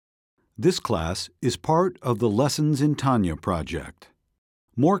This class is part of the Lessons in Tanya project.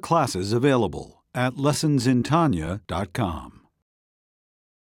 More classes available at lessonsintanya.com.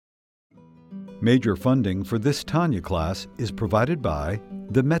 Major funding for this Tanya class is provided by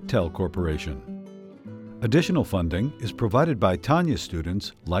the Mettel Corporation. Additional funding is provided by Tanya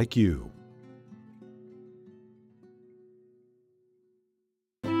students like you.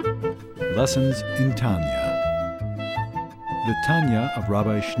 Lessons in Tanya. The Tanya of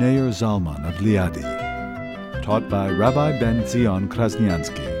Rabbi Schneur Zalman of Liadi, taught by Rabbi Ben Zion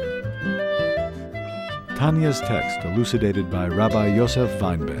Krasniansky. Tanya's text elucidated by Rabbi Yosef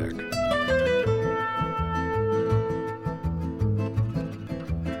Weinberg.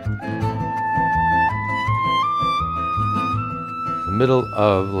 The middle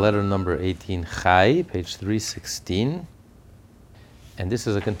of letter number 18, Chai, page 316. And this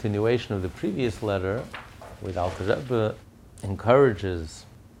is a continuation of the previous letter, where the Alter Rebbe encourages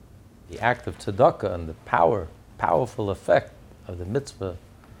the act of tzedakah and the powerful effect of the mitzvah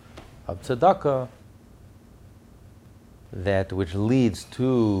of tzedakah, that which leads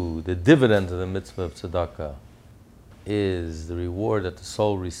to the dividend of the mitzvah of tzedakah is the reward that the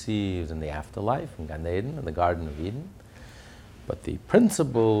soul receives in the afterlife, in Gan Eden, in the Garden of Eden. But the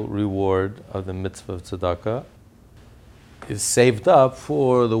principal reward of the mitzvah of tzedakah is saved up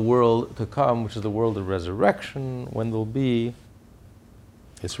for the world to come, which is the world of resurrection, when there will be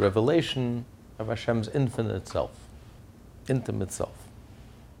this revelation of Hashem's infinite self, intimate self.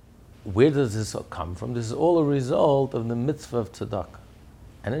 Where does this all come from? This is all a result of the mitzvah of tzedakah,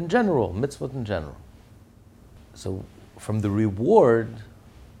 and in general, mitzvot in general. So from the reward,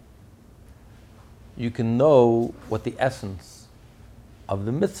 you can know what the essence of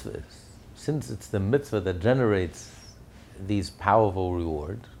the mitzvah is. Since it's the mitzvah that generates these powerful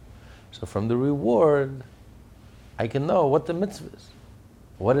rewards, so from the reward, I can know what the mitzvah is.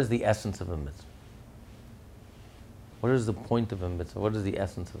 What is the essence of a mitzvah? What is the point of a mitzvah? What is the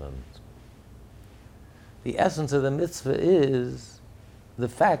essence of a mitzvah? The essence of the mitzvah is the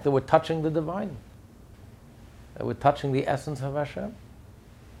fact that we're touching the divine, that we're touching the essence of Hashem,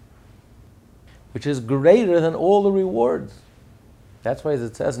 which is greater than all the rewards. That's why, as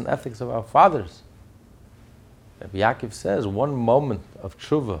it says in Ethics of Our Fathers, Rabbi Yaakov says, one moment of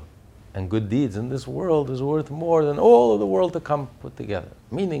tshuva and good deeds in this world is worth more than all of the world to come put together.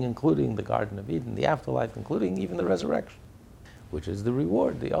 Meaning, including the Garden of Eden, the afterlife, including even the resurrection, which is the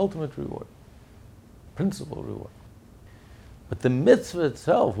reward, the ultimate reward, principal reward. But the mitzvah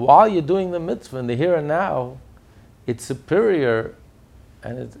itself, while you're doing the mitzvah in the here and now, it's superior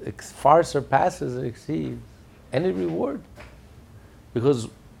and it far surpasses and exceeds any reward. Because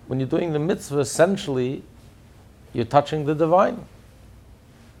when you're doing the mitzvah, essentially, you're touching the divine.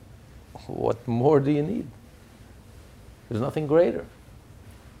 What more do you need? There's nothing greater.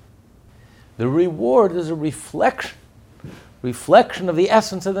 The reward is a reflection of the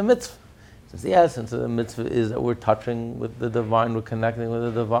essence of the mitzvah. Since the essence of the mitzvah is that we're touching with the divine, we're connecting with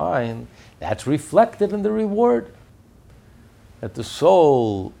the divine, that's reflected in the reward. That the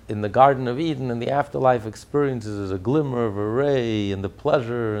soul in the Garden of Eden and the afterlife experiences as a glimmer of a ray, and the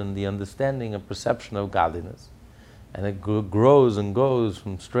pleasure and the understanding and perception of godliness. And it grows and goes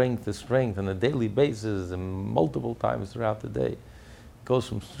from strength to strength on a daily basis and multiple times throughout the day. It goes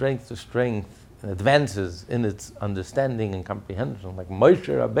from strength to strength and advances in its understanding and comprehension. Like Moshe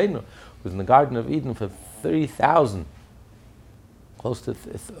Rabbeinu, who was in the Garden of Eden for 30,000, close to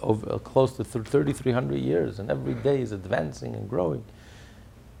 3,300 years, and every day is advancing and growing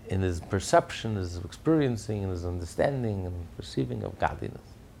in his perception, his experiencing, and his understanding and perceiving of godliness,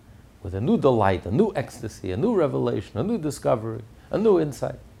 with a new delight, a new ecstasy, a new revelation, a new discovery, a new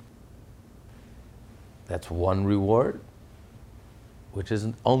insight. That's one reward, which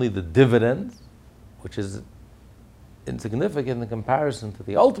isn't only the dividend, which is insignificant in comparison to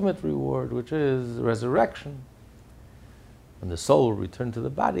the ultimate reward, which is resurrection. And the soul will return to the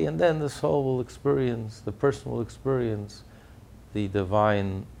body, and then the soul will experience, the person will experience the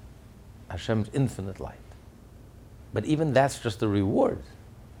divine, Hashem's infinite light. But even that's just a reward.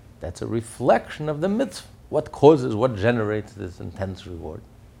 That's a reflection of the mitzvah. What causes, what generates this intense reward?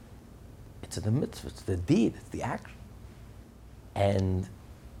 It's the mitzvah, it's the deed, it's the action. And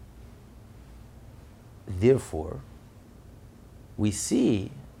therefore, we see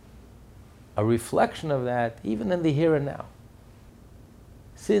a reflection of that even in the here and now.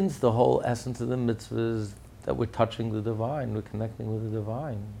 Since the whole essence of the mitzvah is that we're touching the divine, we're connecting with the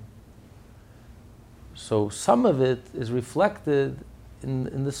divine. So some of it is reflected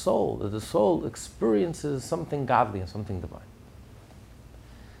in the soul, that the soul experiences something godly and something divine.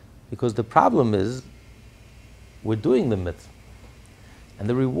 Because the problem is, we're doing the mitzvah. And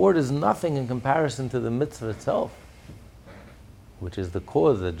the reward is nothing in comparison to the mitzvah itself, which is the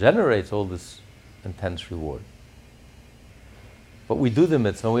cause that generates all this intense reward. But we do the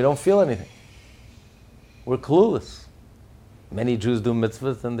mitzvah and we don't feel anything. We're clueless. Many Jews do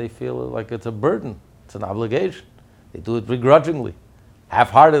mitzvahs and they feel like it's a burden, it's an obligation. They do it begrudgingly,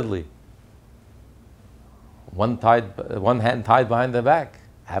 half-heartedly. One hand tied behind their back,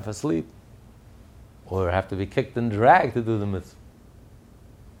 half asleep. Or have to be kicked and dragged to do the mitzvah.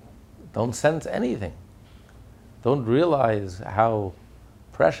 Don't sense anything. Don't realize how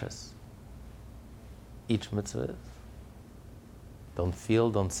precious each mitzvah is. Don't feel,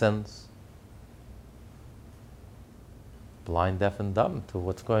 don't sense. Blind, deaf, and dumb to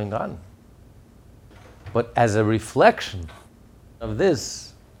what's going on. But as a reflection of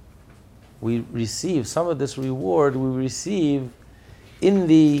this, we receive some of this reward, we receive in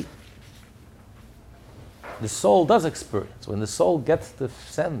the soul does experience. When the soul gets the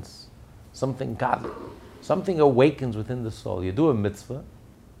sense, something godly, something awakens within the soul. You do a mitzvah,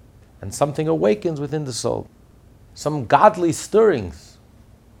 and something awakens within the soul. Some godly stirrings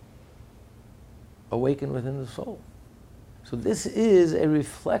awaken within the soul. So this is a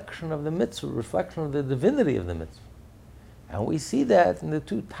reflection of the mitzvah, reflection of the divinity of the mitzvah. And we see that in the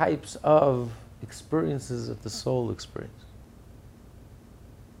two types of experiences that the soul experiences.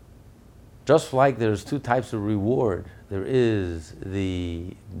 Just like there's two types of reward, there is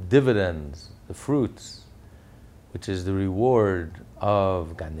the dividends, the fruits, which is the reward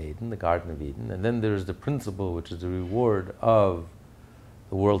of Gan Eden, the Garden of Eden, and then there's the principle, which is the reward of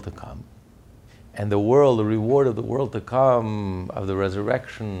the world to come. And the reward of the world to come, of the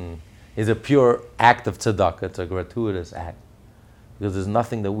resurrection, is a pure act of tzedakah. It's a gratuitous act. Because there's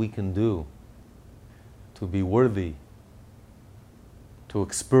nothing that we can do to be worthy, to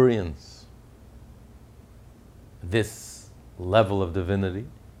experience this level of divinity,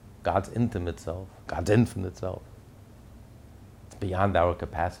 God's intimate self, God's infinite self. It's beyond our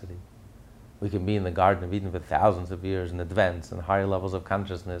capacity. We can be in the Garden of Eden for thousands of years in advance and higher levels of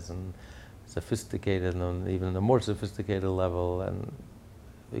consciousness and sophisticated and even a more sophisticated level, and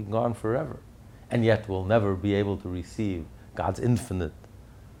we can go on forever. And yet we'll never be able to receive God's infinite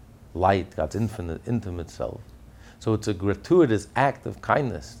light, God's infinite intimate self. So it's a gratuitous act of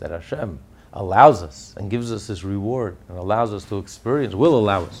kindness that Hashem allows us and gives us this reward and allows us to experience, will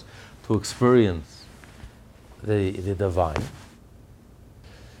allow us to experience the divine.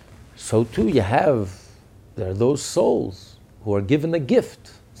 So too there are those souls who are given a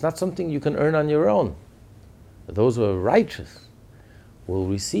gift. It's not something you can earn on your own. Those who are righteous will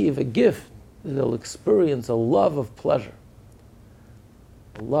receive a gift. They'll experience a love of pleasure,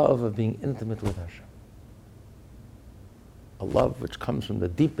 a love of being intimate with Hashem, a love which comes from the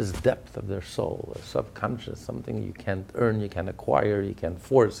deepest depth of their soul, a subconscious, something you can't earn, you can't acquire, you can't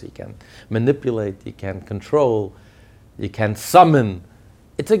force, you can't manipulate, you can't control, you can't summon.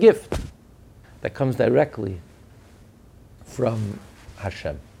 It's a gift that comes directly from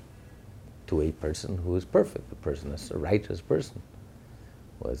Hashem to a person who is perfect, a person that's a righteous person,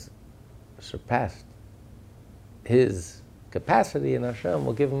 was surpassed. His capacity in Hashem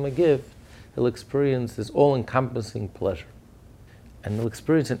will give him a gift. He'll experience this all-encompassing pleasure. And he'll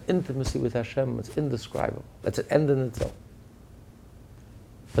experience an intimacy with Hashem that's indescribable. That's an end in itself.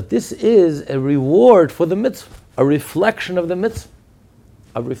 But this is a reward for the mitzvah, a reflection of the mitzvah,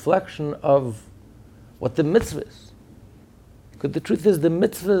 a reflection of what the mitzvah is. Because the truth is, the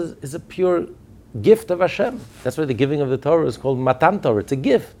mitzvah is a pure gift of Hashem. That's why the giving of the Torah is called Matan Torah. It's a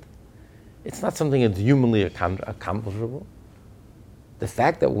gift. It's not something that's humanly accomplishable. The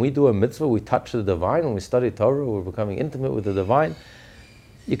fact that when we do a mitzvah, we touch the divine, when we study Torah, we're becoming intimate with the divine.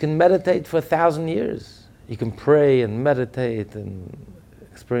 You can meditate for 1,000 years. You can pray and meditate and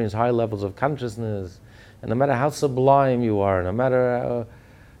experience high levels of consciousness. And no matter how sublime you are, no matter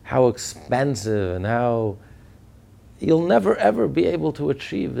how expansive and how... you'll never ever be able to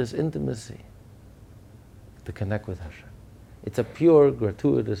achieve this intimacy, to connect with Hashem. It's a pure,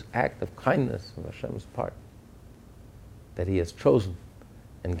 gratuitous act of kindness on Hashem's part that He has chosen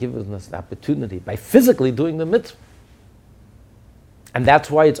and given us the opportunity by physically doing the mitzvah. And that's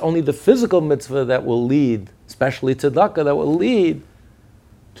why it's only the physical mitzvah that will lead, especially tzedakah, that will lead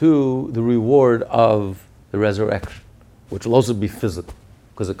to the reward of the resurrection, which will also be physical,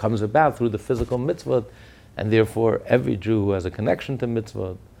 because it comes about through the physical mitzvah, and therefore every Jew who has a connection to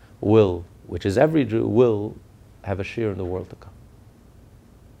mitzvah will, which is every Jew, will have a share in the world to come.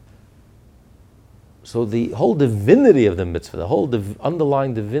 So the whole divinity of the mitzvah, the whole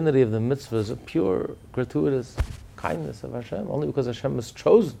underlying divinity of the mitzvah is a pure, gratuitous kindness of Hashem, only because Hashem has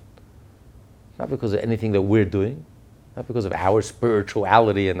chosen, not because of anything that we're doing. Not because of our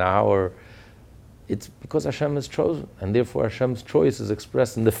spirituality and our... It's because Hashem has chosen, and therefore Hashem's choice is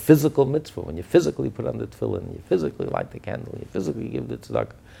expressed in the physical mitzvah. When you physically put on the tefillin, you physically light the candle, you physically give the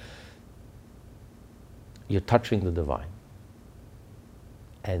tzedakah, you're touching the divine.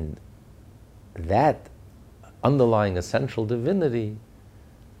 And that underlying essential divinity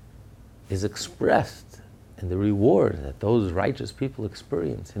is expressed in the reward that those righteous people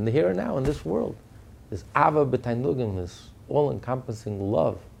experience in the here and now, in this world. This ava b'tainugim, this all-encompassing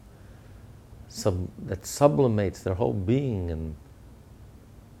love that sublimates their whole being and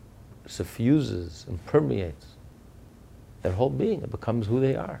suffuses and permeates their whole being. It becomes who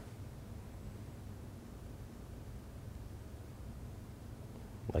they are.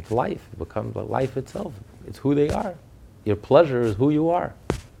 Like life, it becomes like life itself. It's who they are. Your pleasure is who you are.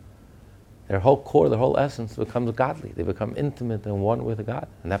 Their whole core, their whole essence becomes godly. They become intimate and one with God.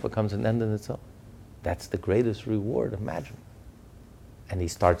 And that becomes an end in itself. That's the greatest reward, imagine. And he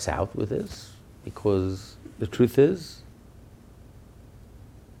starts out with this because the truth is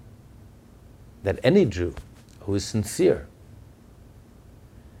that any Jew who is sincere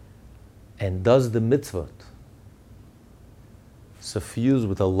and does the mitzvot suffused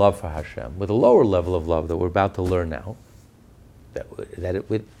with a love for Hashem, with a lower level of love that we're about to learn now, that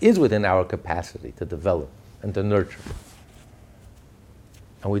it is within our capacity to develop and to nurture.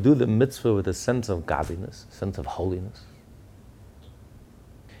 And we do the mitzvah with a sense of godliness, a sense of holiness.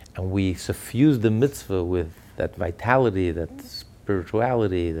 And we suffuse the mitzvah with that vitality, that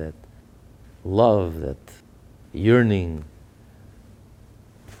spirituality, that love, that yearning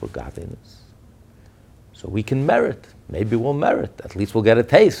for godliness. So we can merit, maybe we'll merit, at least we'll get a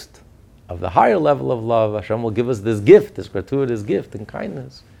taste of the higher level of love. Hashem will give us this gift, this gratuitous gift and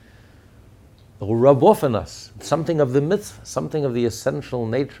kindness. It will rub off on us. Something of the mitzvah, something of the essential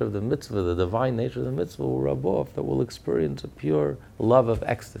nature of the mitzvah, the divine nature of the mitzvah will rub off, that we'll experience a pure love of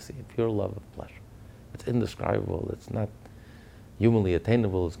ecstasy, a pure love of pleasure. It's indescribable, it's not humanly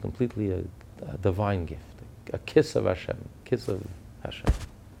attainable, it's completely a divine gift, a kiss of Hashem, a kiss of Hashem.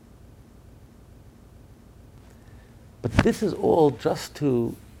 But this is all just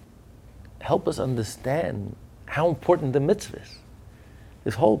to help us understand how important the mitzvah is.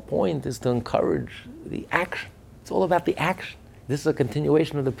 This whole point is to encourage the action. It's all about the action. This is a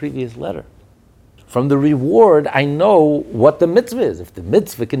continuation of the previous letter. From the reward, I know what the mitzvah is. If the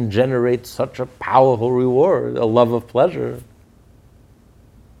mitzvah can generate such a powerful reward, a love of pleasure,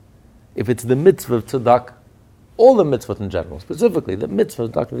 if it's the mitzvah of tzedakah, all the mitzvahs in general, specifically the mitzvah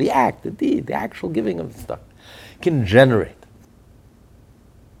of tzedakah, the act, the deed, the actual giving of tzedakah, can generate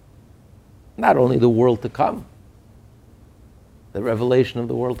not only the world to come, the revelation of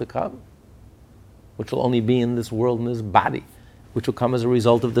the world to come, which will only be in this world, in this body, which will come as a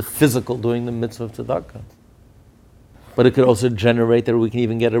result of the physical doing the mitzvah of tzedakah. But it could also generate that we can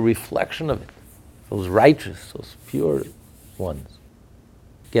even get a reflection of it. Those righteous, those pure ones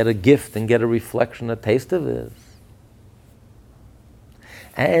get a gift and get a reflection, a taste of this.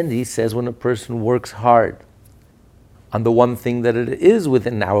 And he says when a person works hard on the one thing that it is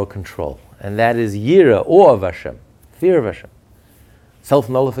within our control, and that is yira, awe of Hashem, fear of Hashem,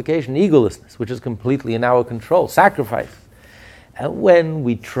 self-nullification, egolessness, which is completely in our control, sacrifice. And when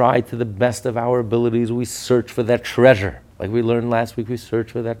we try to the best of our abilities, we search for that treasure. Like we learned last week, we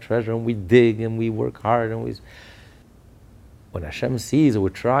search for that treasure and we dig and we work hard and when Hashem sees that we're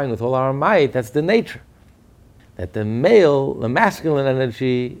trying with all our might, that's the nature. That the masculine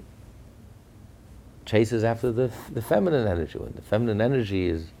energy chases after the feminine energy. When the feminine energy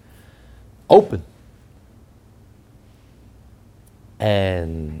is open,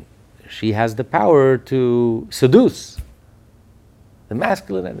 and she has the power to seduce the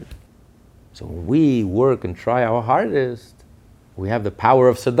masculine energy. So when we work and try our hardest, we have the power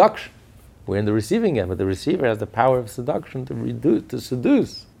of seduction. We're in the receiving end, but the receiver has the power of seduction to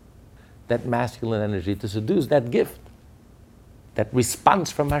seduce that masculine energy, to seduce that gift, that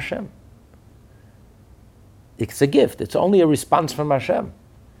response from Hashem. It's a gift. It's only a response from Hashem.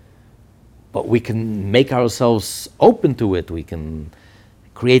 But we can make ourselves open to it. We can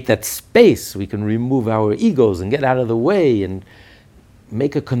create that space. We can remove our egos and get out of the way and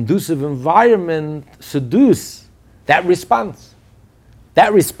make a conducive environment, seduce that response.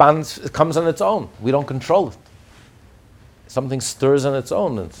 That response comes on its own. We don't control it. Something stirs on its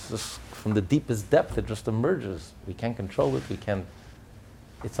own. It's just from the deepest depth, it just emerges. We can't control it.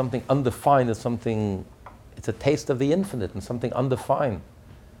 It's something undefined. It's a taste of the infinite and something undefined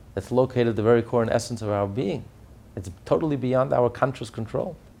that's located at the very core and essence of our being. It's totally beyond our conscious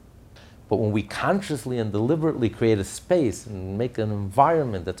control. But when we consciously and deliberately create a space and make an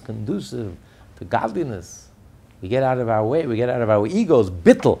environment that's conducive to godliness, we get out of our way, we get out of our egos,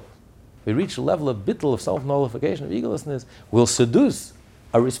 bittul. We reach a level of bittul, of self-nullification, of egolessness, we'll seduce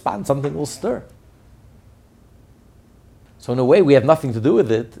a response, something will stir. So in a way, we have nothing to do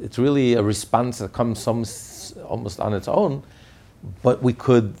with it. It's really a response that comes almost on its own, but we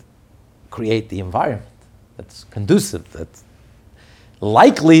could create the environment that's conducive, that's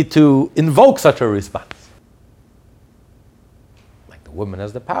likely to invoke such a response. Like the woman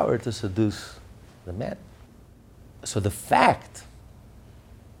has the power to seduce the man. So the fact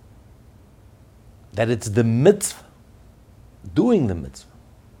that it's the mitzvah, doing the mitzvah,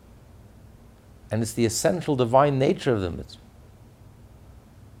 and it's the essential divine nature of the mitzvah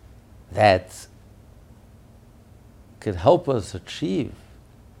that could help us achieve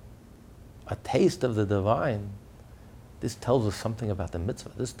a taste of the divine, this tells us something about the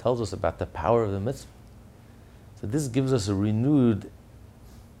mitzvah. This tells us about the power of the mitzvah. So this gives us a renewed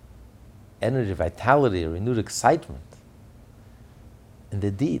energy, vitality, a renewed excitement in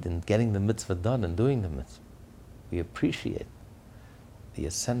the deed, in getting the mitzvah done and doing the mitzvah. We appreciate the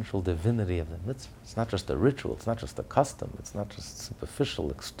essential divinity of the mitzvah. It's not just a ritual, it's not just a custom, it's not just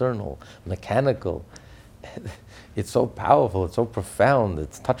superficial, external, mechanical. It's so powerful, it's so profound,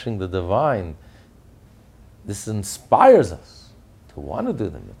 it's touching the divine. This inspires us to want to do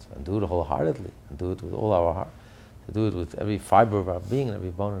the mitzvah and do it wholeheartedly, and do it with all our heart, to do it with every fiber of our being and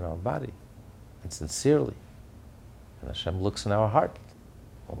every bone in our body, and sincerely. And Hashem looks in our heart.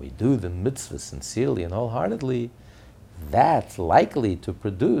 When we do the mitzvah sincerely and wholeheartedly, that's likely to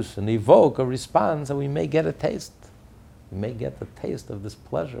produce and evoke a response, and we may get a taste. We may get the taste of this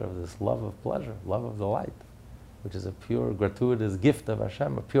pleasure, of this love of pleasure, love of delight, which is a pure, gratuitous gift of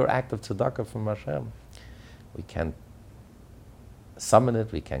Hashem, a pure act of tzedakah from Hashem. We can't summon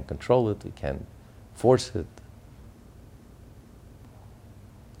it, we can't control it, we can't force it.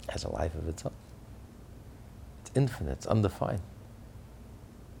 It has a life of its own. It's infinite, it's undefined.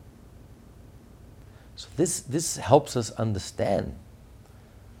 So this helps us understand.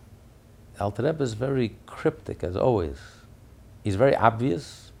 Alter Rebbe is very cryptic, as always. He's very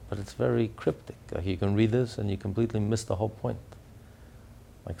obvious, but it's very cryptic. You can read this and you completely miss the whole point.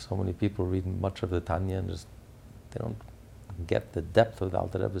 Like so many people read much of the Tanya and they don't get the depth of what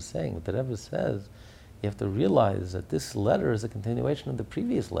Alter Rebbe is saying. What the Rebbe says, you have to realize that this letter is a continuation of the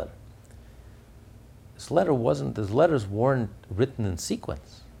previous letter. These letters weren't written in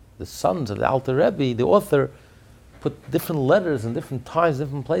sequence. The sons of the Alter Rebbe, the author, put different letters in different times,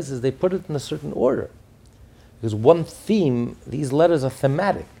 different places. They put it in a certain order. Because one theme, these letters are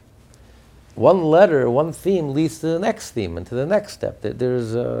thematic. One letter, one theme leads to the next theme and to the next step.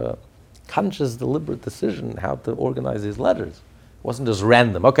 There's a conscious, deliberate decision how to organize these letters. It wasn't just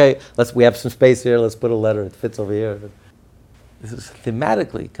random. Okay, we have some space here, let's put a letter, it fits over here. This is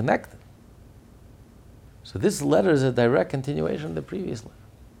thematically connected. So this letter is a direct continuation of the previous letter.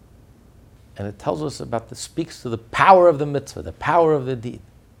 And it tells us speaks to the power of the mitzvah, the power of the deed.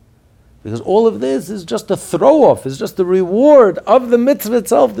 Because all of this is just a throw-off, is just the reward of the mitzvah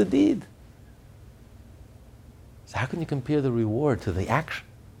itself, the deed. So how can you compare the reward to the action?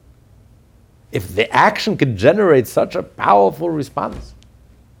 If the action could generate such a powerful response,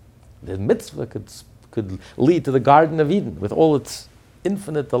 the mitzvah could lead to the Garden of Eden with all its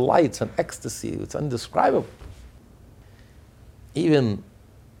infinite delights and ecstasy. It's indescribable. Even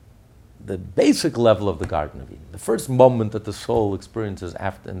the basic level of the Garden of Eden, the first moment that the soul experiences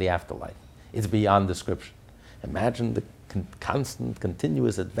in the afterlife, is beyond description. Imagine the constant,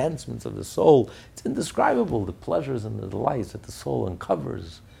 continuous advancements of the soul. It's indescribable, the pleasures and the delights that the soul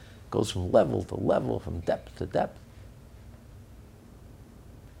uncovers, goes from level to level, from depth to depth.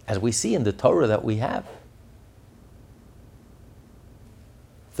 As we see in the Torah that we have,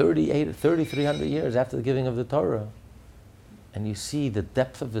 3,300 years after the giving of the Torah, and you see the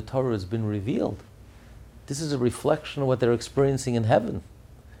depth of the Torah has been revealed. This is a reflection of what they're experiencing in heaven.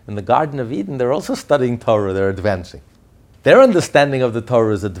 In the Garden of Eden, they're also studying Torah, they're advancing. Their understanding of the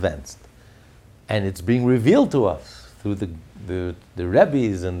Torah is advanced. And it's being revealed to us through the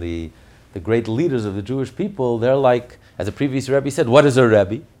Rebbes and the great leaders of the Jewish people. They're like, as the previous Rebbe said, what is a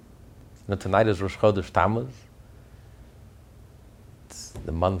Rebbe? Tonight is Rosh Chodesh Tammuz.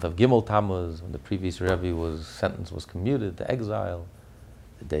 The month of Gimel Tammuz, when the previous Rebbe sentence was commuted to exile,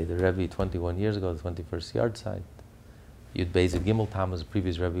 the day the Rebbe 21 years ago, the 21st yard site, Yud Beis of Gimel Tammuz, the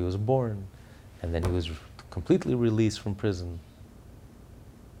previous Rebbe was born, and then he was completely released from prison.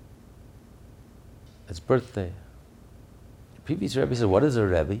 His birthday. The previous Rebbe said, what is a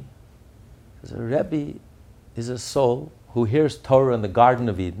Rebbe? He says, a Rebbe is a soul who hears Torah in the Garden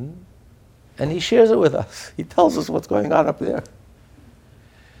of Eden, and he shares it with us. He tells us what's going on up there.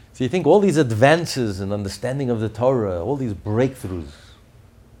 So you think all these advances in understanding of the Torah, all these breakthroughs,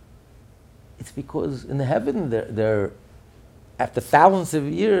 it's because in heaven they're after thousands of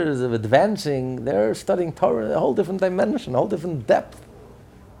years of advancing, they're studying Torah in a whole different dimension, a whole different depth.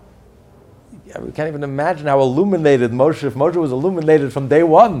 We can't even imagine how illuminated Moshe, if Moshe was illuminated from day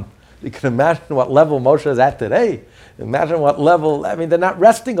one, you can imagine what level Moshe is at today. Imagine what level, they're not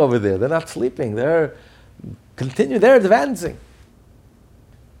resting over there, they're not sleeping, they're advancing.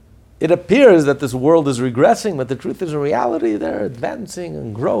 It appears that this world is regressing, but the truth is in reality they're advancing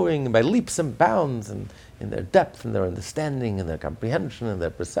and growing by leaps and bounds and in their depth and their understanding and their comprehension and their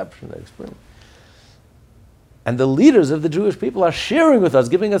perception, their experience. And the leaders of the Jewish people are sharing with us,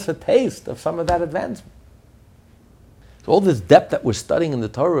 giving us a taste of some of that advancement. So all this depth that we're studying in the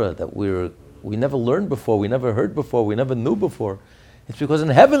Torah, that we never learned before, we never heard before, we never knew before, it's because in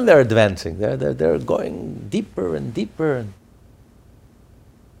heaven they're advancing. They're going deeper and deeper.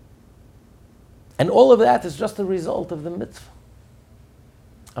 And all of that is just a result of the mitzvah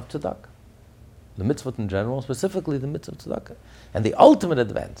of tzedakah. The mitzvah in general, specifically the mitzvah of tzedakah. And the ultimate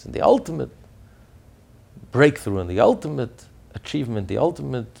advance, and the ultimate breakthrough, and the ultimate achievement, the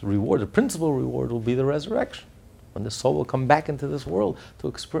ultimate reward, the principal reward will be the resurrection. When the soul will come back into this world to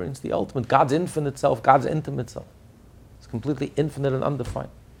experience the ultimate, God's infinite self, God's intimate self. It's completely infinite and undefined.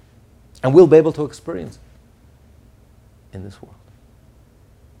 And we'll be able to experience it in this world.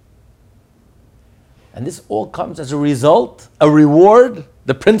 And this all comes as a result, a reward,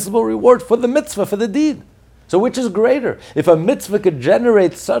 the principal reward for the mitzvah, for the deed. So which is greater? If a mitzvah could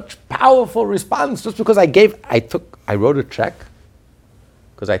generate such powerful response just because I wrote a check,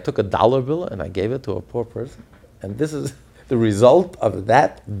 because I took $1 bill and I gave it to a poor person, and this is the result of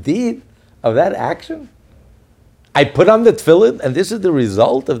that deed, of that action. I put on the tefillin, and this is the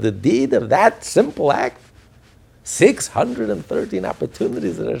result of the deed of that simple act. 613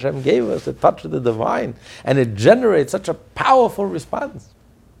 opportunities that Hashem gave us to touch the divine, and it generates such a powerful response.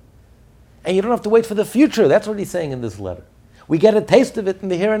 And you don't have to wait for the future. That's what he's saying in this letter. We get a taste of it in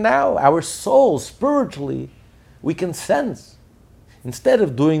the here and now. Our soul, spiritually, we can sense. Instead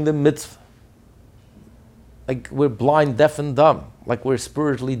of doing the mitzvah, like we're blind, deaf, and dumb, like we're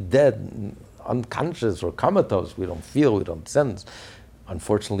spiritually dead, unconscious or comatose, we don't feel, we don't sense.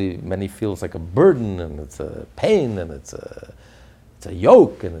 Unfortunately, many feel it's like a burden, and it's a pain, and it's a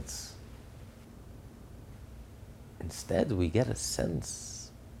yoke, and it's... Instead, we get a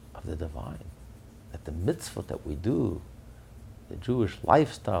sense of the divine, that the mitzvah that we do, the Jewish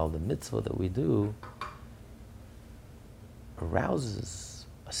lifestyle, the mitzvah that we do, arouses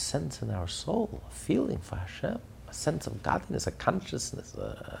a sense in our soul, a feeling for Hashem, a sense of godliness, a consciousness,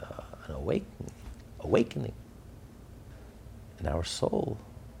 an awakening. In our soul,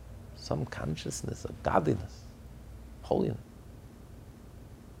 some consciousness of godliness, holiness.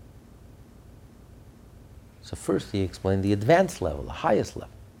 So first he explained the advanced level, the highest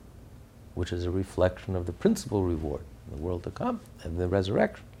level, which is a reflection of the principal reward in the world to come and the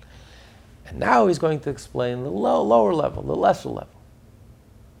resurrection. And now he's going to explain the lower level, the lesser level,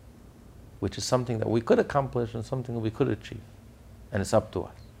 which is something that we could accomplish and something that we could achieve. And it's up to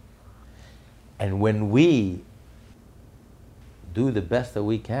us. And when we do the best that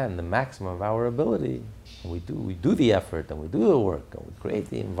we can, the maximum of our ability, and we do the effort, and we do the work, and we create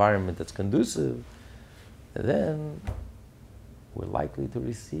the environment that's conducive, then we're likely to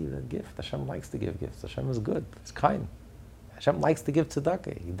receive a gift. Hashem likes to give gifts. Hashem is good. He's kind. Hashem likes to give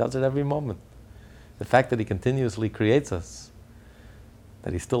tzedakah. He does it every moment. The fact that he continuously creates us,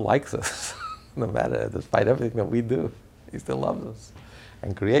 that he still likes us, no matter, despite everything that we do, he still loves us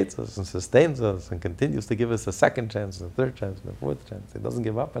and creates us and sustains us and continues to give us a second chance and a third chance and a fourth chance. He doesn't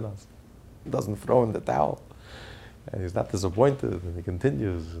give up on us. He doesn't throw in the towel. And he's not disappointed, and he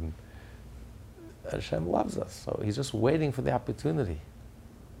continues. And Hashem loves us, so he's just waiting for the opportunity.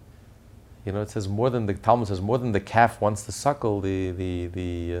 You know, it says more than the Talmud says more than the calf wants to suckle,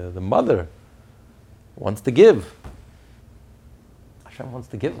 the mother wants to give. Hashem wants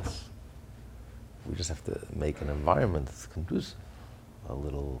to give us. We just have to make an environment that's conducive. A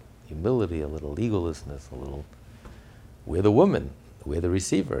little humility, a little egolessness, a little... We're the woman, we're the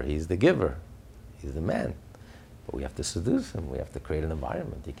receiver, he's the giver, he's the man. But we have to seduce him, we have to create an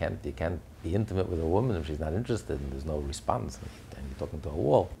environment. You can't be intimate with a woman if she's not interested and there's no response and you're talking to a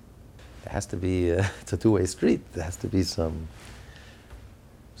wall. There has to be, it's a two-way street, there has to be some...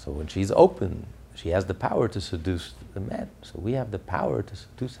 So when she's open, she has the power to seduce the man. So we have the power to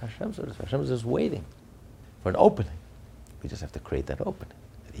seduce Hashem. So Hashem is just waiting for an opening. We just have to create that opening,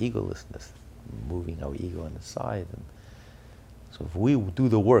 that egolessness, moving our ego on the side. And so if we do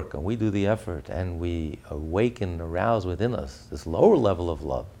the work and we do the effort and we awaken, arouse within us this lower level of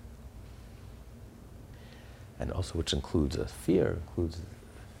love, and also which includes a fear, includes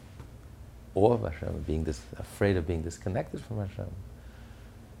awe of Hashem, afraid of being disconnected from Hashem.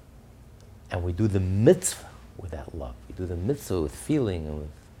 And we do the mitzvah with that love. We do the mitzvah with feeling and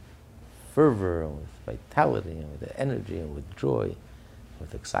with fervor and with vitality and with energy and with joy,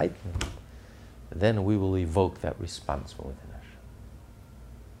 with excitement. Then we will evoke that response from within Hashem.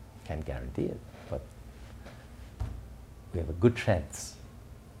 Can't guarantee it, but we have a good chance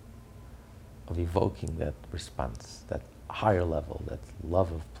of evoking that response, that higher level, that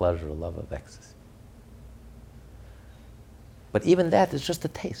love of pleasure, love of ecstasy. But even that is just a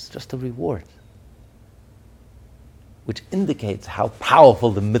taste, just a reward, which indicates how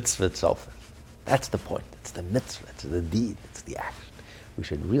powerful the mitzvah itself is. That's the point. It's the mitzvah, it's the deed, it's the action. We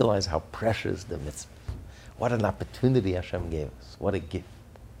should realize how precious the mitzvah is. What an opportunity Hashem gave us. What a gift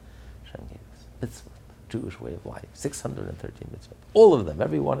Hashem gave us. Mitzvah, Jewish way of life, 613 mitzvah. All of them,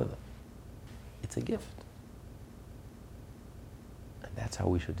 every one of them. It's a gift. And that's how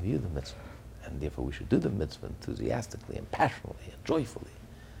we should view the mitzvah. And therefore we should do the mitzvah enthusiastically and passionately and joyfully,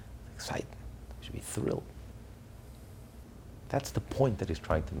 with excitement. We should be thrilled. That's the point that he's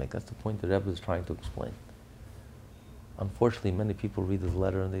trying to make. That's the point the Rebbe is trying to explain. Unfortunately, many people read his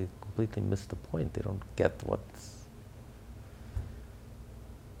letter and they completely miss the point. They don't get what's...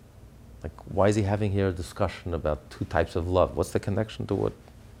 Like, why is he having here a discussion about two types of love? What's the connection to what?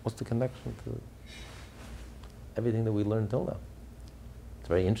 What's the connection to everything that we learned till now? It's a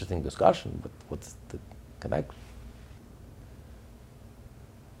very interesting discussion, but what's the connection?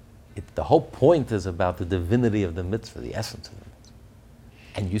 The whole point is about the divinity of the mitzvah, the essence of the mitzvah.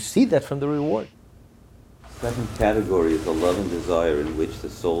 And you see that from the reward. Second category is the love and desire in which the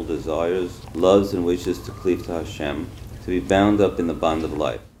soul desires, loves and wishes to cleave to Hashem, to be bound up in the bond of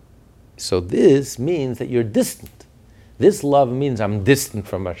life. So this means that you're distant. This love means I'm distant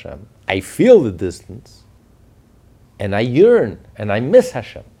from Hashem. I feel the distance, and I yearn, and I miss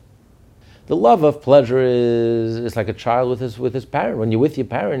Hashem. The love of pleasure is like a child with his parent. When you're with your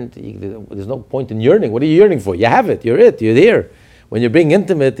parent, there's no point in yearning. What are you yearning for? You have it. You're there. When you're being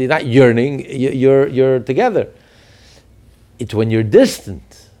intimate, you're not yearning. You're together. It's when you're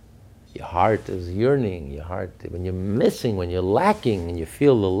distant, your heart is yearning. When you're missing, when you're lacking, and you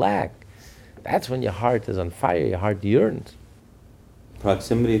feel the lack, that's when your heart is on fire. Your heart yearns.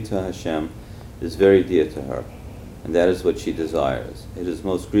 Proximity to Hashem is very dear to her, and that is what she desires. It is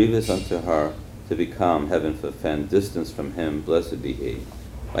most grievous unto her to become, heaven forfend, distanced from Him, blessed be He.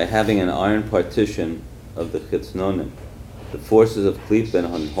 By having an iron partition of the chitznonim, the forces of klipa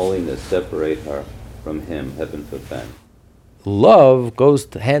and unholiness separate her from Him, heaven forfend. Love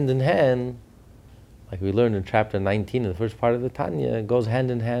goes hand in hand, like we learned in chapter 19 in the first part of the Tanya, it goes hand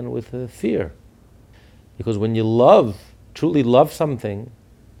in hand with fear. Because when you truly love something,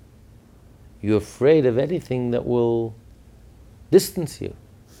 you're afraid of anything that will distance you,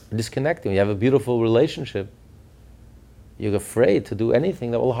 disconnect you. When you have a beautiful relationship, you're afraid to do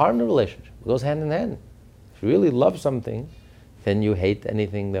anything that will harm the relationship. It goes hand in hand. If you really love something, then you hate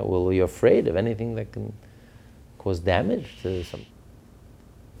anything you're afraid of anything that can cause damage to something.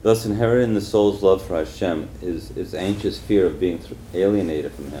 Thus, inherent in the soul's love for Hashem is anxious fear of being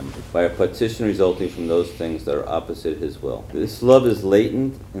alienated from Him by a partition resulting from those things that are opposite His will. This love is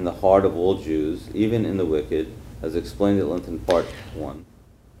latent in the heart of all Jews, even in the wicked, as explained at length in part 1.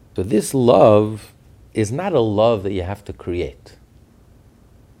 So this love is not a love that you have to create.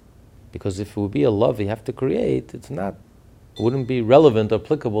 Because if it would be a love you have to create, it wouldn't be relevant or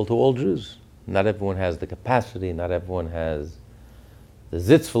applicable to all Jews. Not everyone has the capacity, not everyone has the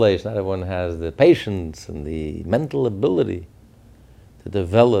zitzfleisch, not everyone has the patience and the mental ability to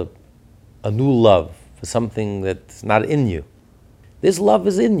develop a new love for something that's not in you. This love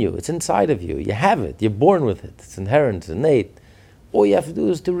is in you, it's inside of you. You have it, you're born with it, it's inherent, it's innate. All you have to do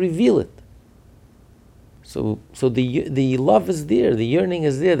is to reveal it. So the love is there, the yearning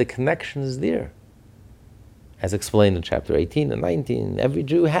is there, the connection is there. As explained in chapter 18 and 19, every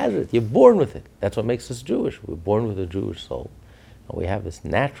Jew has it. You're born with it. That's what makes us Jewish. We're born with a Jewish soul. And we have this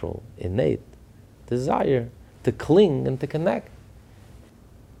natural, innate desire to cling and to connect.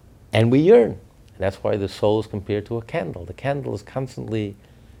 And we yearn. And that's why the soul is compared to a candle. The candle is constantly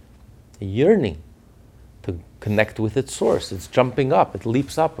yearning to connect with its source. It's jumping up. It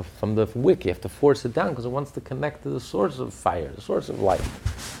leaps up from the wick. You have to force it down because it wants to connect to the source of fire, the source of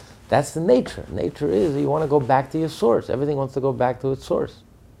life. That's the nature. Nature is you want to go back to your source. Everything wants to go back to its source.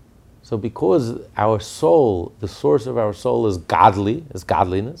 So because our soul, the source of our soul is godly, is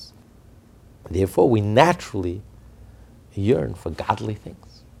godliness, therefore we naturally yearn for godly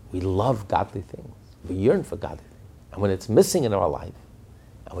things. We love godly things. We yearn for godly things. And when it's missing in our life,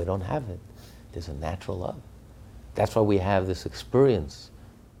 and we don't have it, there's a natural love. That's why we have this experience.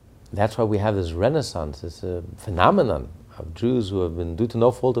 That's why we have this renaissance, this phenomenon of Jews who have been, due to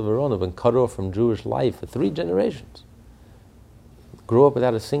no fault of their own, have been cut off from Jewish life for 3 generations. Grew up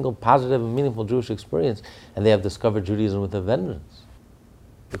without a single positive and meaningful Jewish experience, and they have discovered Judaism with a vengeance.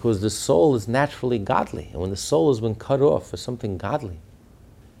 Because the soul is naturally godly, and when the soul has been cut off for something godly,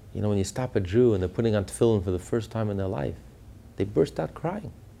 when you stop a Jew and they're putting on tefillin for the first time in their life, they burst out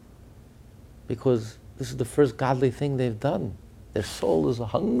crying. Because this is the first godly thing they've done. Their soul is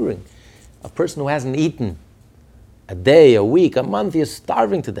hungering. A person who hasn't eaten a day, a week, a month, is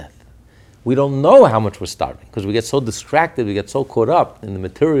starving to death. We don't know how much we're starving because we get so distracted, we get so caught up in the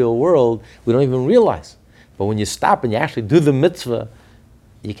material world, we don't even realize. But when you stop and you actually do the mitzvah,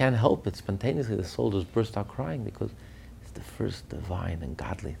 you can't help it. Spontaneously, the soul just bursts out crying because it's the first divine and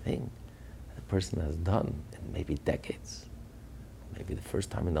godly thing that the person has done in maybe decades. Maybe the first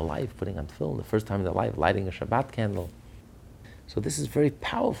time in their life putting on tefillin, the first time in their life lighting a Shabbat candle. So this is very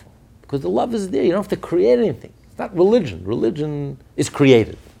powerful because the love is there. You don't have to create anything. It's not religion. Religion is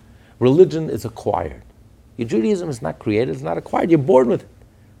created. Religion is acquired. Your Judaism is not created, it's not acquired. You're born with it.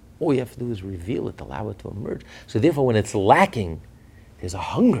 All you have to do is reveal it, allow it to emerge. So therefore, when it's lacking, there's a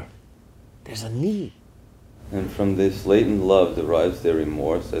hunger, there's a need. And from this latent love derives their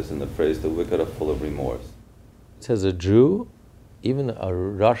remorse, as in the phrase, the wicked are full of remorse. It says a Jew, even a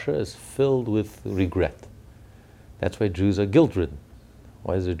Rasha, is filled with regret. That's why Jews are guilt-ridden.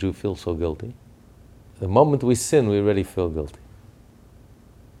 Why does a Jew feel so guilty? The moment we sin, we already feel guilty.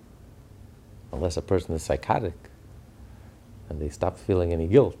 Unless a person is psychotic and they stop feeling any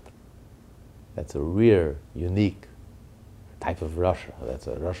guilt. That's a rare, unique type of Rasha. That's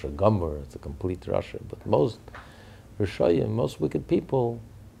a Rasha Gomer, it's a complete Rasha. But most Rishayim, most wicked people,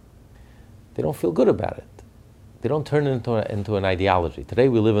 they don't feel good about it. They don't turn it into an ideology. Today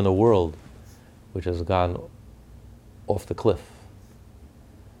we live in a world which has gone off the cliff.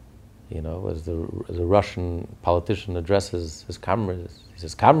 As the Russian politician addresses his comrades, he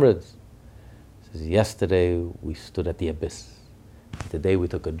says, "Comrades," he says, "yesterday we stood at the abyss. Today we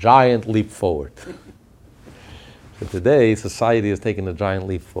took a giant leap forward." So today society has taken a giant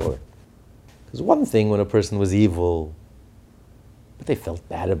leap forward. Because one thing when a person was evil, but they felt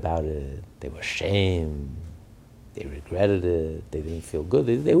bad about it, they were ashamed, they regretted it, they didn't feel good,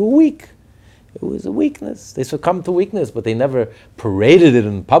 they were weak. It was a weakness. They succumbed to weakness, but they never paraded it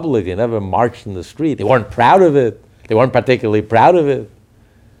in public. They never marched in the street. They weren't proud of it. They weren't particularly proud of it.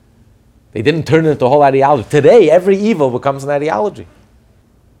 They didn't turn it into a whole ideology. Today, every evil becomes an ideology.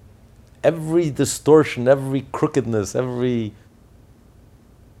 Every distortion, every crookedness, every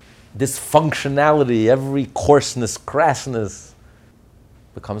dysfunctionality, every coarseness, crassness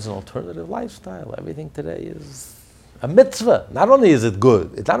becomes an alternative lifestyle. Everything today is a mitzvah. Not only is it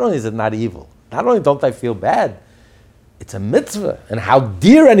good, not only is it not evil, not only don't I feel bad, it's a mitzvah. And how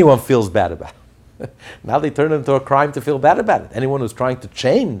dare anyone feels bad about it. Now they turn it into a crime to feel bad about it. Anyone who's trying to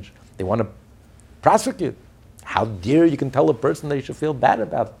change, they want to prosecute. How dare you can tell a person they should feel bad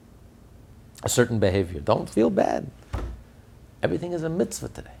about a certain behavior. Don't feel bad. Everything is a mitzvah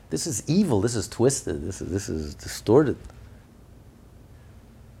today. This is evil, this is twisted, this is distorted.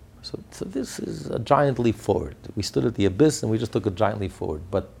 So this is a giant leap forward. We stood at the abyss and we just took a giant leap forward.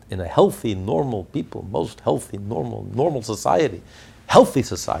 But in a healthy, normal people, most healthy, normal society, healthy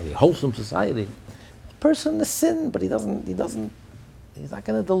society, wholesome society, a person has sinned, but he's not going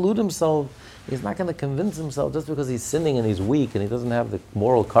to delude himself. He's not going to convince himself just because he's sinning and he's weak and he doesn't have the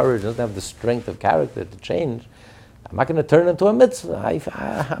moral courage, doesn't have the strength of character to change. I'm not going to turn into a mitzvah.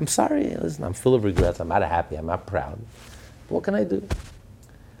 I'm sorry. Listen, I'm full of regrets. I'm not happy. I'm not proud. What can I do?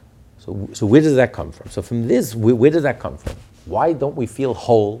 So where does that come from? So from this, where does that come from? Why don't we feel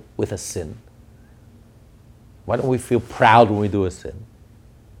whole with a sin? Why don't we feel proud when we do a sin?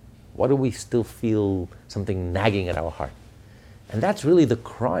 Why do we still feel something nagging at our heart? And that's really the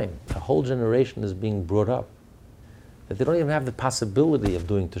crime. A whole generation is being brought up that they don't even have the possibility of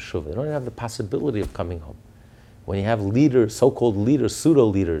doing teshuvah. They don't even have the possibility of coming home. When you have leaders, so-called leaders,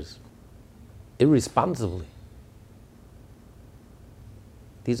 pseudo-leaders, irresponsibly,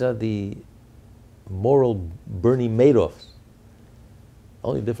 these are the moral Bernie Madoffs. The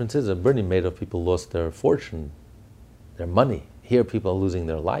only difference is that Bernie Madoff people lost their fortune, their money. Here people are losing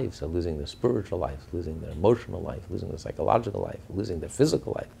their lives, they're losing their spiritual life, losing their emotional life, losing their psychological life, losing their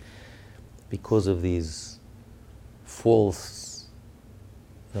physical life because of these false,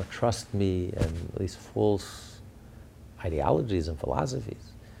 trust me, and these false ideologies and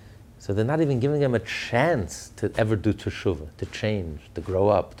philosophies. So they're not even giving them a chance to ever do teshuvah, to change, to grow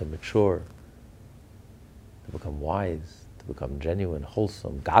up, to mature, to become wise, to become genuine,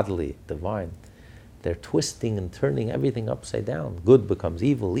 wholesome, godly, divine. They're twisting and turning everything upside down. Good becomes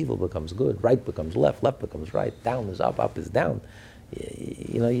evil, evil becomes good, right becomes left, left becomes right, down is up is down.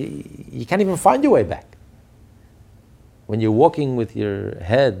 You can't even find your way back. When you're walking with your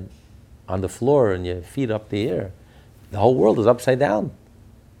head on the floor and your feet up the air, the whole world is upside down.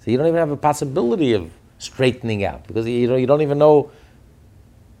 So you don't even have a possibility of straightening out, because you don't even know,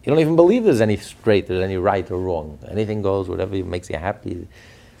 you don't even believe there's any straight, there's any right or wrong. Anything goes, whatever makes you happy.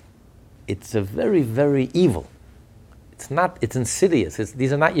 It's a very, very evil. It's insidious.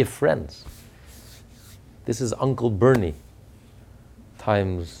 These are not your friends. This is Uncle Bernie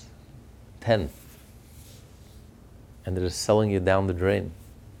times 10. And they're just selling you down the drain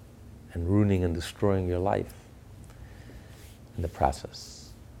and ruining and destroying your life in the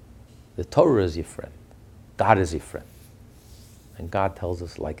process. The Torah is your friend. God is your friend. And God tells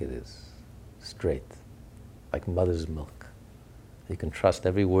us like it is, straight, like mother's milk. You can trust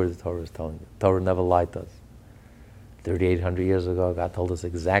every word the Torah is telling you. The Torah never lied to us. 3,800 years ago, God told us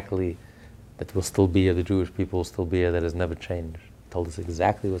exactly that we'll still be here, the Jewish people will still be here, that has never changed. He told us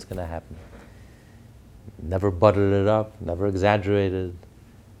exactly what's going to happen. Never buttered it up, never exaggerated.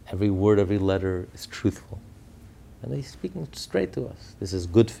 Every word, every letter is truthful. And he's speaking straight to us. This is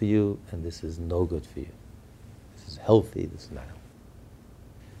good for you, and this is no good for you. This is healthy, this is not healthy.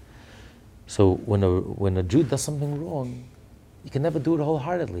 So when a Jew does something wrong, you can never do it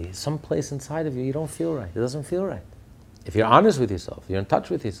wholeheartedly. Some place inside of you, you don't feel right. It doesn't feel right. If you're honest with yourself, you're in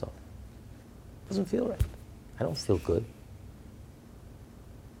touch with yourself, it doesn't feel right. I don't feel good.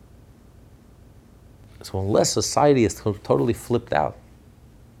 So unless society is totally flipped out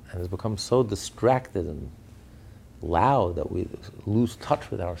and has become so distracted and loud that we lose touch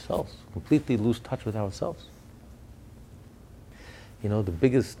with ourselves, completely lose touch with ourselves. The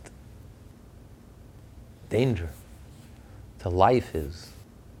biggest danger to life is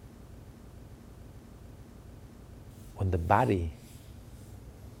when the body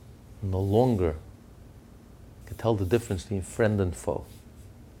no longer can tell the difference between friend and foe.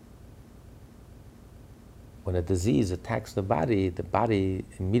 When a disease attacks the body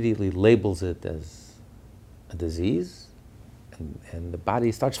immediately labels it as a disease, and the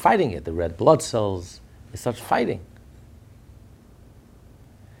body starts fighting it. The red blood cells, it starts fighting.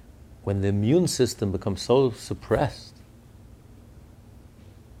 When the immune system becomes so suppressed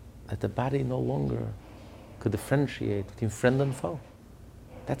that the body no longer could differentiate between friend and foe.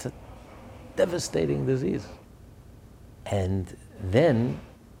 That's a devastating disease. And then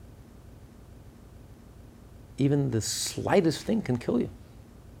even the slightest thing can kill you.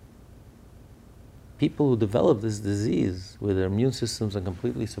 People who develop this disease where their immune systems are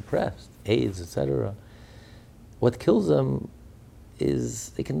completely suppressed, AIDS, etc., what kills them is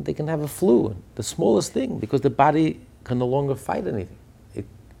they can have a flu, the smallest thing, because the body can no longer fight anything. It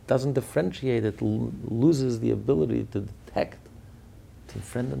doesn't differentiate, it loses the ability to detect between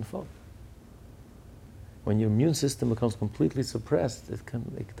friend and foe. When your immune system becomes completely suppressed, it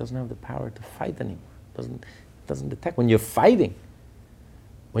doesn't have the power to fight anymore. It doesn't detect. When you're fighting,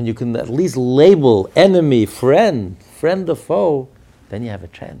 when you can at least label enemy, friend or foe, then you have a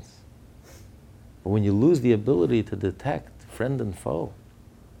chance. But when you lose the ability to detect friend and foe,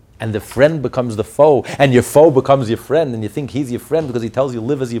 and the friend becomes the foe, and your foe becomes your friend, and you think he's your friend because he tells you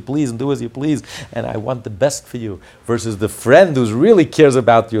live as you please and do as you please, and I want the best for you, versus the friend who really cares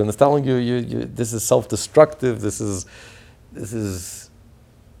about you and is telling you this is self-destructive, this is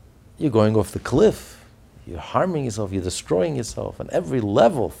you're going off the cliff. You're harming yourself, you're destroying yourself on every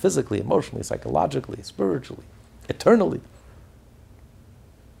level, physically, emotionally, psychologically, spiritually, eternally.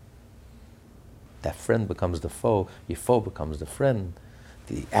 That friend becomes the foe, your foe becomes the friend.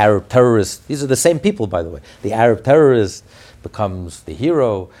 The Arab terrorist, these are the same people, by the way. The Arab terrorist becomes the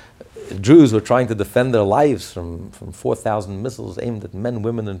hero. Jews who are trying to defend their lives from 4,000 missiles aimed at men,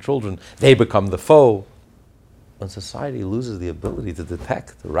 women, and children, they become the foe. When society loses the ability to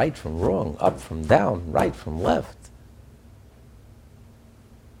detect right from wrong, up from down, right from left,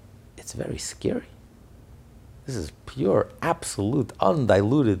 it's very scary. This is pure, absolute,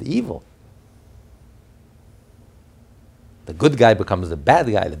 undiluted evil. The good guy becomes the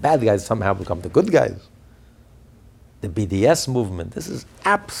bad guys somehow become the good guys. The BDS movement, this is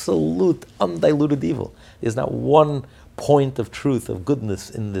absolute, undiluted evil. There's not one point of truth, of goodness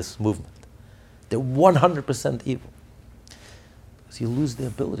in this movement. They're 100% evil. Because you lose the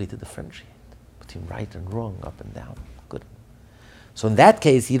ability to differentiate between right and wrong, up and down, good. So in that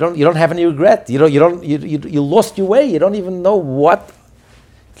case, you don't have any regret. You lost your way. You don't even know what.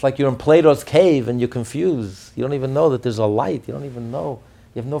 It's like you're in Plato's cave and you're confused. You don't even know that there's a light. You don't even know.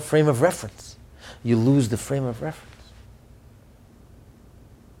 You have no frame of reference. You lose the frame of reference.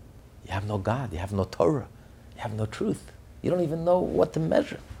 You have no God, you have no Torah, you have no truth. You don't even know what to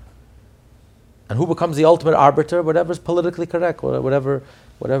measure. And who becomes the ultimate arbiter? Whatever is politically correct, whatever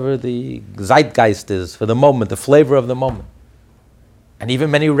the zeitgeist is for the moment, the flavor of the moment. And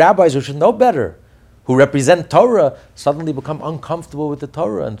even many rabbis who should know better, who represent Torah, suddenly become uncomfortable with the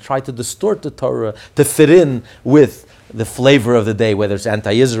Torah and try to distort the Torah to fit in with the flavor of the day, whether it's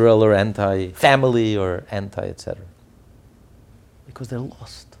anti-Israel or anti-family or anti-etc. Because they're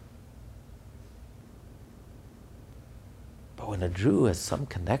lost. But when a Jew has some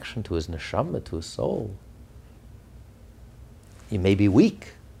connection to his neshama, to his soul, you may be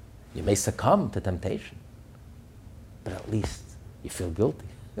weak, you may succumb to temptation, but at least you feel guilty.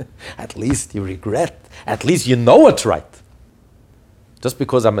 At least you regret. At least you know what's right. Just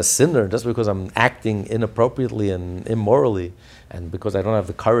because I'm a sinner, just because I'm acting inappropriately and immorally, and because I don't have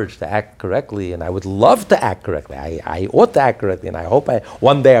the courage to act correctly, and I would love to act correctly, I ought to act correctly, and I hope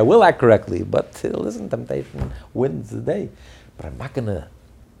one day I will act correctly, but listen, temptation wins the day. But I'm not going to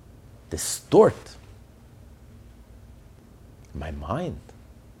distort my mind.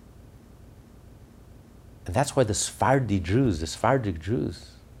 And that's why the Sephardic Jews,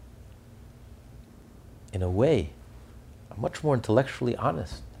 in a way, are much more intellectually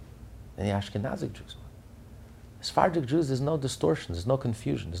honest than the Ashkenazic Jews. The Sephardic Jews, there's no distortion, there's no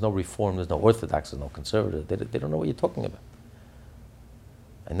confusion, there's no reform, there's no orthodox, there's no conservative. They don't know what you're talking about.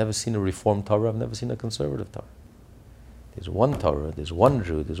 I've never seen a reformed Torah, I've never seen a conservative Torah. There's one Torah, there's one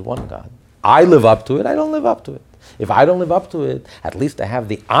Jew, there's one God. I live up to it, I don't live up to it. If I don't live up to it, at least I have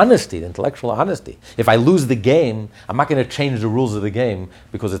the honesty, the intellectual honesty. If I lose the game, I'm not going to change the rules of the game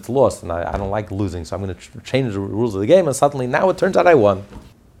because it's lost and I don't like losing, so I'm going to change the rules of the game and suddenly now it turns out I won.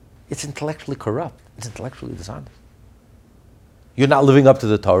 It's intellectually corrupt. It's intellectually dishonest. You're not living up to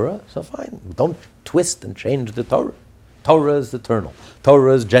the Torah, so fine. Don't twist and change the Torah. Torah is eternal.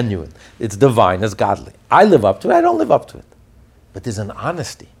 Torah is genuine. It's divine. It's godly. I live up to it. I don't live up to it. But there's an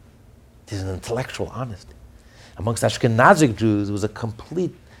honesty. There's an intellectual honesty. Amongst Ashkenazic Jews, it was a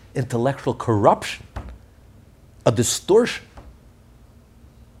complete intellectual corruption, a distortion.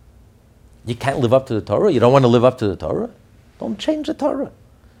 You can't live up to the Torah. You don't want to live up to the Torah. Don't change the Torah.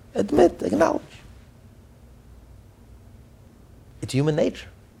 Admit, acknowledge. It's human nature.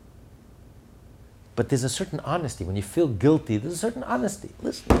 But there's a certain honesty. When you feel guilty, there's a certain honesty.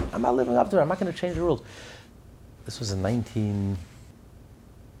 Listen, I'm not living up to it. I'm not going to change the rules. This was in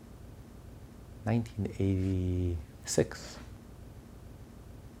 1986.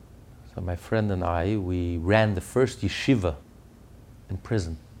 So my friend and I, we ran the first yeshiva in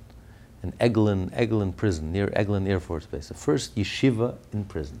prison, in Eglin prison, near Eglin Air Force Base. The first yeshiva in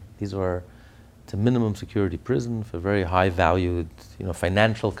prison. These are, it's a minimum security prison for very high valued,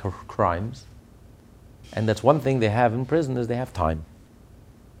 financial crimes. And that's one thing they have in prison is they have time.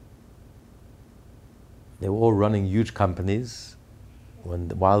 They were all running huge companies.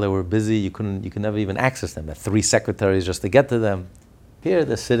 While they were busy, you could never even access them. They had 3 secretaries just to get to them. Here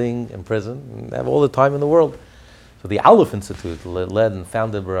they're sitting in prison and they have all the time in the world. So the Aleph Institute, led and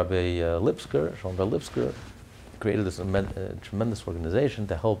founded by Rabbi Lipsker, Shlomo Lipsker, created this tremendous organization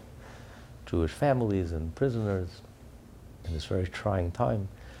to help Jewish families and prisoners in this very trying time.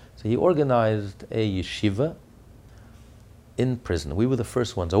 So he organized a yeshiva in prison. We were the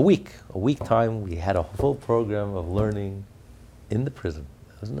first ones. A week time, we had a full program of learning in the prison.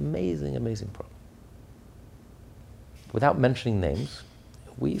 It was an amazing, amazing program. Without mentioning names,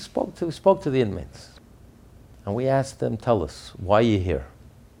 we spoke to the inmates. And we asked them, tell us, why are you here?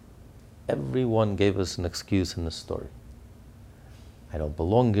 Everyone gave us an excuse in the story. I don't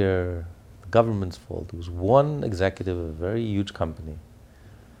belong here, the government's fault. There was one executive of a very huge company.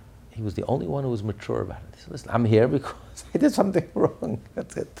 He was the only one who was mature about it. He said, listen, I'm here because I did something wrong.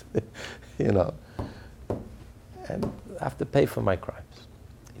 That's it. And I have to pay for my crimes.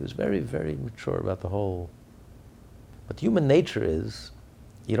 He was very, very mature about the whole. But human nature is,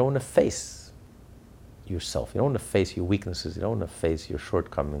 you don't want to face yourself. You don't want to face your weaknesses. You don't want to face your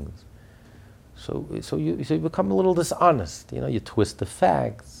shortcomings. So you become a little dishonest. You twist the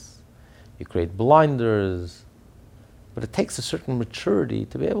facts. You create blinders. But it takes a certain maturity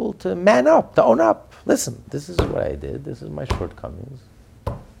to be able to man up, to own up. Listen, this is what I did. This is my shortcomings.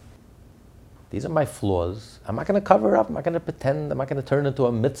 These are my flaws. I'm not going to cover up. I'm not going to pretend. I'm not going to turn into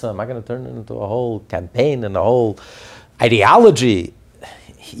a mitzvah. I'm not going to turn it into a whole campaign and a whole ideology.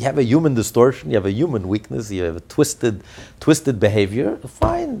 You have a human distortion. You have a human weakness. You have a twisted behavior.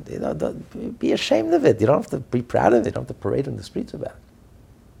 Fine. Be ashamed of it. You don't have to be proud of it. You don't have to parade in the streets about it.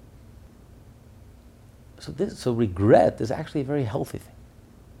 So regret is actually a very healthy thing.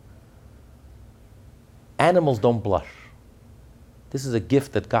 Animals don't blush. This is a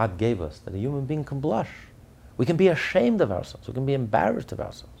gift that God gave us, that a human being can blush. We can be ashamed of ourselves. We can be embarrassed of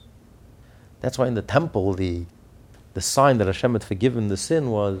ourselves. That's why in the temple, the sign that Hashem had forgiven the sin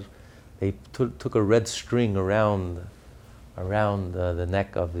was they took a red string around the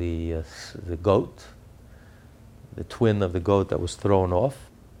neck of the goat, the twin of the goat that was thrown off.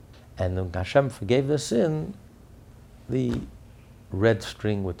 And when Hashem forgave the sin, the red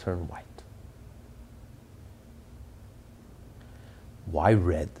string would turn white. Why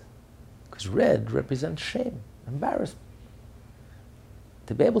red? Because red represents shame, embarrassment.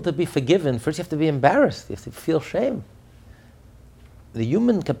 To be able to be forgiven, first you have to be embarrassed. You have to feel shame. The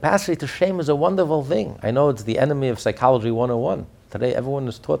human capacity to shame is a wonderful thing. I know it's the enemy of Psychology 101. Today everyone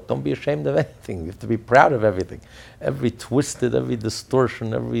is taught, don't be ashamed of anything. You have to be proud of everything. Every twisted, every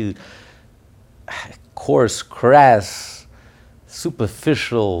distortion, every coarse, crass,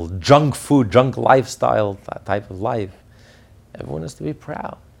 superficial, junk food, junk lifestyle type of life. Everyone has to be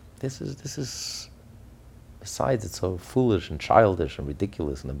proud. This is, besides it's so foolish and childish and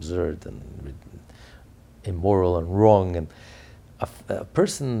ridiculous and absurd and immoral and wrong, and a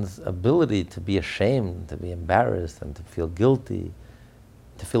person's ability to be ashamed, to be embarrassed, and to feel guilty,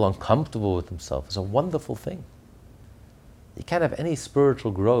 to feel uncomfortable with himself is a wonderful thing. You can't have any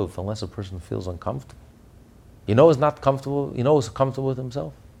spiritual growth unless a person feels uncomfortable. You know who's not comfortable? You know who's comfortable with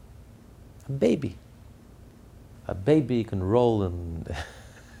himself? A baby. A baby can roll and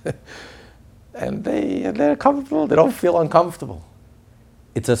they're comfortable. They don't feel uncomfortable.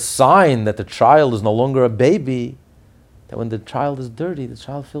 It's a sign that the child is no longer a baby, that when the child is dirty, the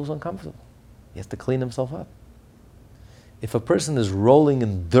child feels uncomfortable. He has to clean himself up. If a person is rolling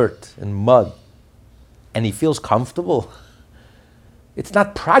in dirt, in mud, and he feels comfortable, it's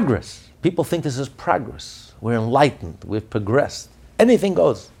not progress. People think this is progress. We're enlightened. We've progressed. Anything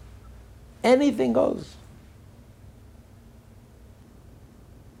goes. Anything goes.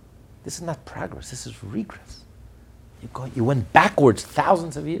 This is not progress. This is regress. You went backwards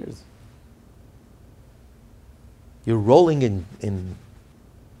thousands of years. You're rolling in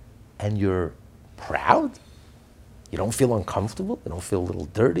and you're proud? You don't feel uncomfortable? You don't feel a little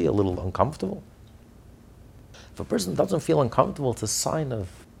dirty, a little uncomfortable? If a person doesn't feel uncomfortable, it's a sign of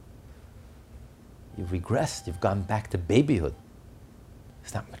you've regressed, you've gone back to babyhood.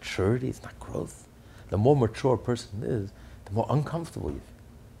 It's not maturity, it's not growth. The more mature a person is, the more uncomfortable you feel.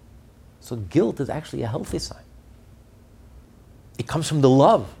 So guilt is actually a healthy sign. It comes from the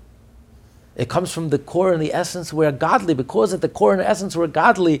love. It comes from the core and the essence we're godly. Because at the core and the essence we're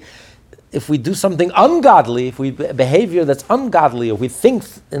godly, if we do something ungodly, if we behavior that's ungodly, or we think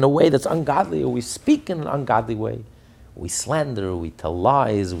in a way that's ungodly, or we speak in an ungodly way, we slander, we tell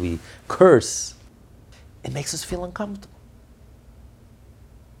lies, we curse, it makes us feel uncomfortable.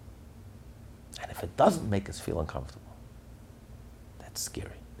 And if it doesn't make us feel uncomfortable, that's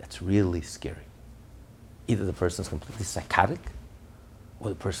scary. That's really scary. Either the person is completely psychotic, or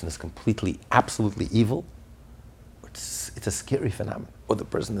the person is completely, absolutely evil, or it's a scary phenomenon. Or the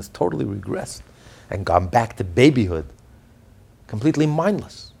person is totally regressed and gone back to babyhood, completely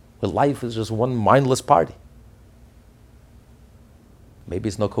mindless, where life is just one mindless party. Maybe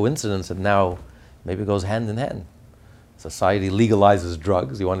it's no coincidence that now maybe it goes hand in hand. Society legalizes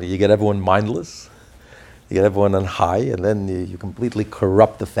drugs. You get everyone mindless. You get everyone on high, and then you completely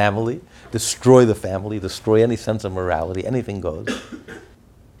corrupt the family, destroy any sense of morality, anything goes.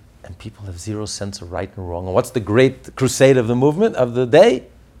 And people have zero sense of right and wrong. And what's the great crusade of the movement of the day?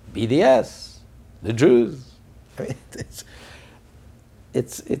 BDS, the Jews. I mean,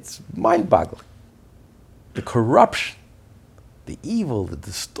 it's mind-boggling. The corruption, the evil, the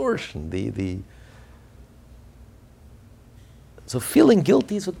distortion, So feeling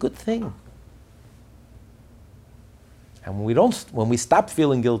guilty is a good thing. And when we stop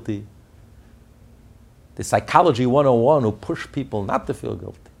feeling guilty, the Psychology 101 who push people not to feel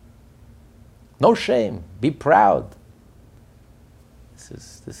guilty. No shame, be proud.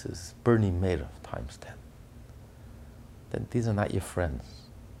 This is Bernie Madoff times 10. Then these are not your friends.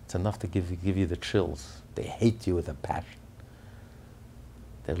 It's enough to give you the chills. They hate you with a passion.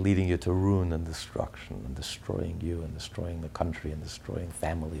 They're leading you to ruin and destruction and destroying you and destroying the country and destroying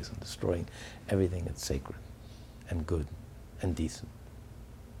families and destroying everything that's sacred and good and decent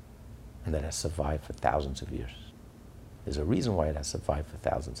and that has survived for thousands of years. There's a reason why it has survived for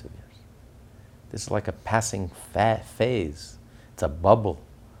thousands of years. This is like a passing phase. It's a bubble.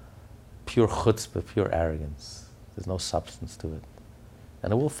 Pure chutzpah, pure arrogance. There's no substance to it.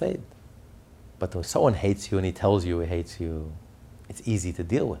 And it will fade. But when someone hates you and he tells you he hates you, it's easy to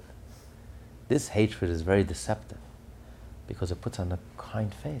deal with. This hatred is very deceptive because it puts on a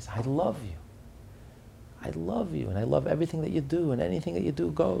kind face. I love you. I love you, and I love everything that you do, and anything that you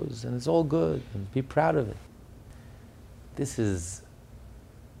do goes, and it's all good, and be proud of it. This is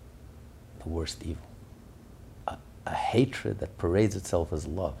the worst evil. A hatred that parades itself as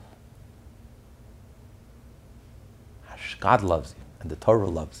love. God loves you, and the Torah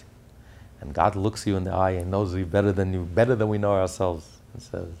loves you. And God looks you in the eye and knows you, better than we know ourselves, and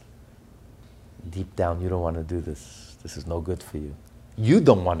says, deep down, you don't want to do this. This is no good for you. You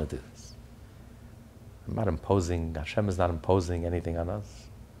don't want to do this. I'm not imposing, Hashem is not imposing anything on us.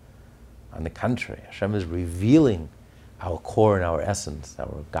 On the contrary, Hashem is revealing our core and our essence,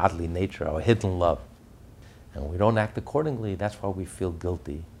 our godly nature, our hidden love. And when we don't act accordingly, that's why we feel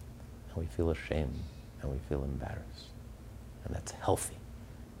guilty, and we feel ashamed, and we feel embarrassed. And that's healthy.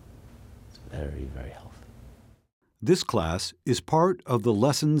 It's very, very healthy. This class is part of the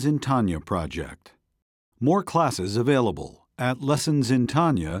Lessons in Tanya project. More classes available at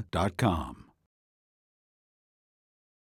lessonsintanya.com.